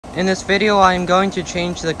In this video, I am going to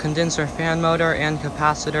change the condenser fan motor and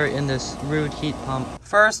capacitor in this Ruud heat pump.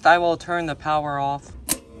 First, I will turn the power off.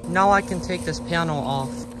 Now I can take this panel off.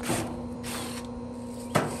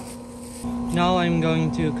 Now I'm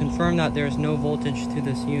going to confirm that there's no voltage to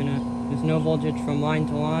this unit. There's no voltage from line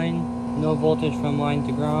to line, no voltage from line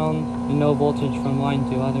to ground, and no voltage from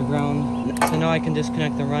line to other ground. So now I can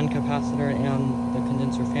disconnect the run capacitor and the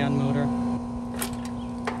condenser fan motor.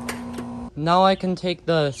 Now I can take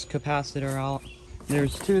this capacitor out.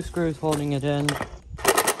 There's 2 screws holding it in.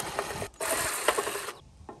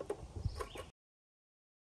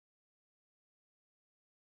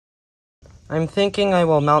 I'm thinking I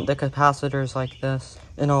will mount the capacitors like this,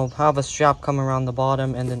 and I'll have a strap come around the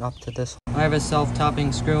bottom and then up to this. I have a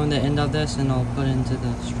self-tapping screw in the end of this, and I'll put it into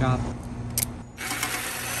the strap.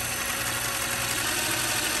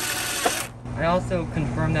 I also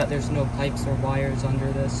confirm that there's no pipes or wires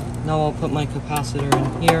under this. Now I'll put my capacitor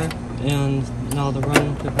in here, and now the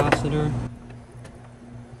run capacitor.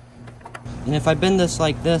 And if I bend this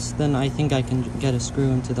like this, then I think I can get a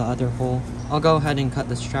screw into the other hole. I'll go ahead and cut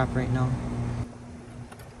the strap right now.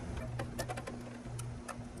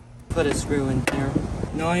 Put a screw in here.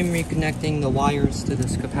 Now I'm reconnecting the wires to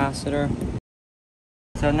this capacitor.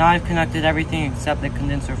 So now I've connected everything except the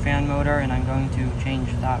condenser fan motor, and I'm going to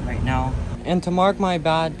change that right now. And to mark my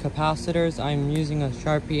bad capacitors, I'm using a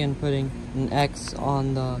Sharpie and putting an X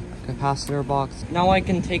on the capacitor box. Now I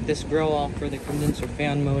can take this grill off for the condenser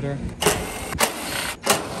fan motor.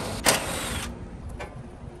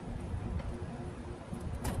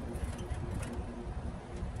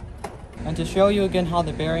 And to show you again how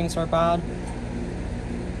the bearings are bad,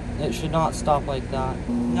 it should not stop like that.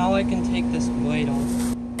 Now I can take this blade off.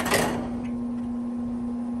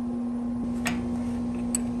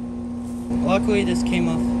 Luckily this came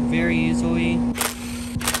off very easily.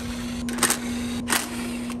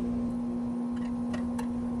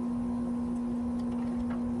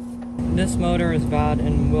 This motor is bad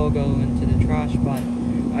and will go into the trash, but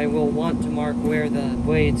I will want to mark where the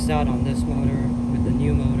blade sat on this motor with the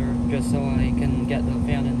new motor, just so I can get the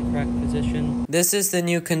fan in the correct position. This is the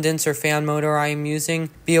new condenser fan motor I am using.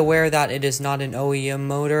 Be aware that it is not an OEM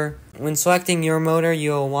motor. When selecting your motor,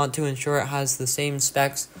 you'll want to ensure it has the same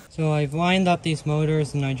specs. So I've lined up these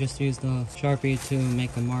motors, and I just used the Sharpie to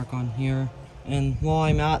make a mark on here. And while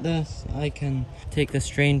I'm at this, I can take the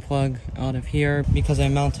strain plug out of here because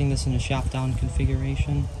I'm mounting this in a shaft down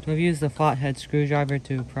configuration. So I've used the flathead screwdriver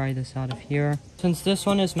to pry this out of here. Since this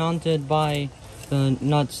one is mounted by the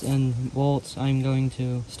nuts and bolts, I'm going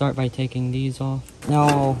to start by taking these off. Now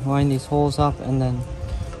I'll line these holes up and then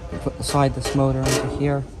slide this motor into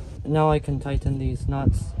here. Now I can tighten these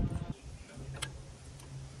nuts.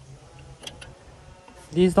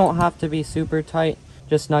 These don't have to be super tight.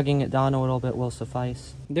 Just snugging it down a little bit will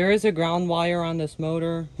suffice. There is a ground wire on this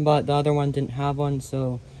motor, but the other one didn't have one,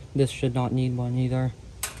 so this should not need one either.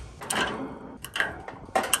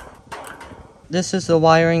 This is the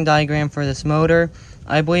wiring diagram for this motor.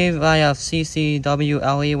 I believe I have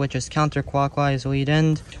CCWLE, which is counterclockwise lead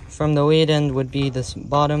end. From the lead end would be this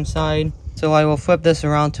bottom side. So I will flip this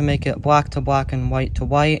around to make it black to black and white to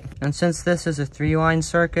white. And since this is a 3-line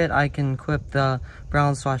circuit, I can clip the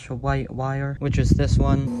brown/white wire, which is this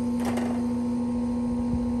one.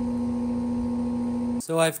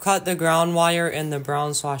 So I've cut the ground wire and the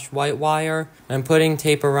brown/white wire. I'm putting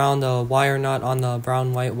tape around the wire nut on the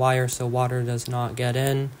brown/white wire so water does not get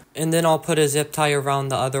in. And then I'll put a zip tie around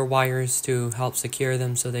the other wires to help secure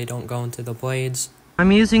them so they don't go into the blades.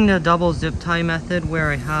 I'm using the double zip tie method, where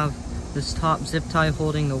I have this top zip tie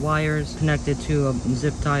holding the wires connected to a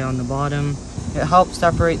zip tie on the bottom. It helps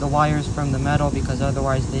separate the wires from the metal because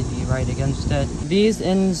otherwise they'd be right against it. These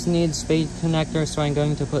ends need spade connectors, so I'm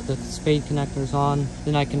going to put the spade connectors on.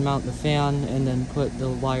 Then I can mount the fan and then put the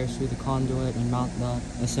wires through the conduit and mount the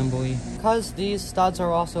assembly. Because these studs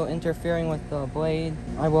are also interfering with the blade,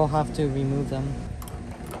 I will have to remove them.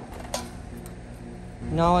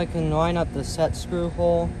 Now I can line up the set screw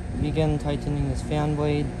hole, begin tightening this fan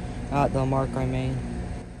blade at the mark I made.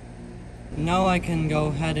 Now I can go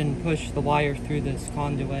ahead and push the wire through this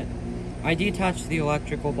conduit. I detached the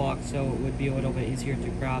electrical box so it would be a little bit easier to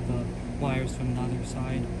grab the wires from the other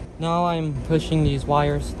side. Now I'm pushing these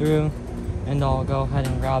wires through, and I'll go ahead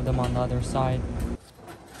and grab them on the other side.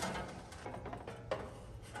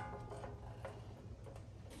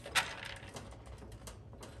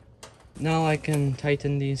 Now I can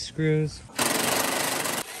tighten these screws.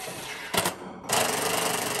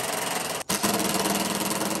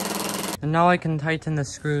 And now I can tighten the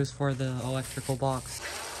screws for the electrical box.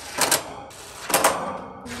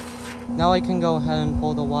 Now I can go ahead and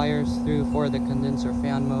pull the wires through for the condenser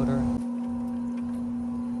fan motor.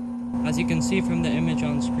 As you can see from the image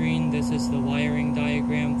on screen, this is the wiring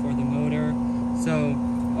diagram for the motor. So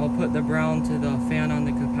I'll put the brown to the fan on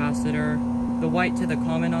the capacitor, the white to the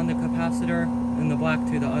common on the capacitor, and the black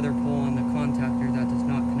to the other pole on the contactor that does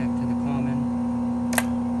not connect to the common.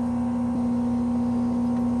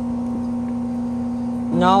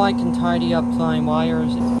 Now I can tidy up my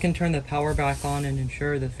wires. I can turn the power back on and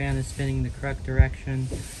ensure the fan is spinning the correct direction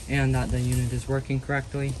and that the unit is working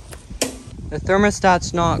correctly. The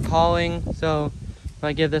thermostat's not calling, so if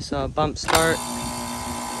I give this a bump start,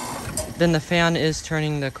 then the fan is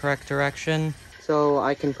turning the correct direction. So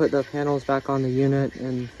I can put the panels back on the unit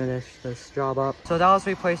and finish this job up. So that was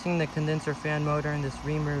replacing the condenser fan motor and this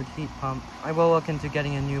Rheem heat pump. I will look into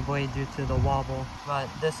getting a new blade due to the wobble, but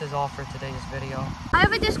this is all for today's video. I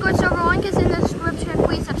have a Discord server, link is in the description,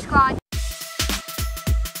 please subscribe.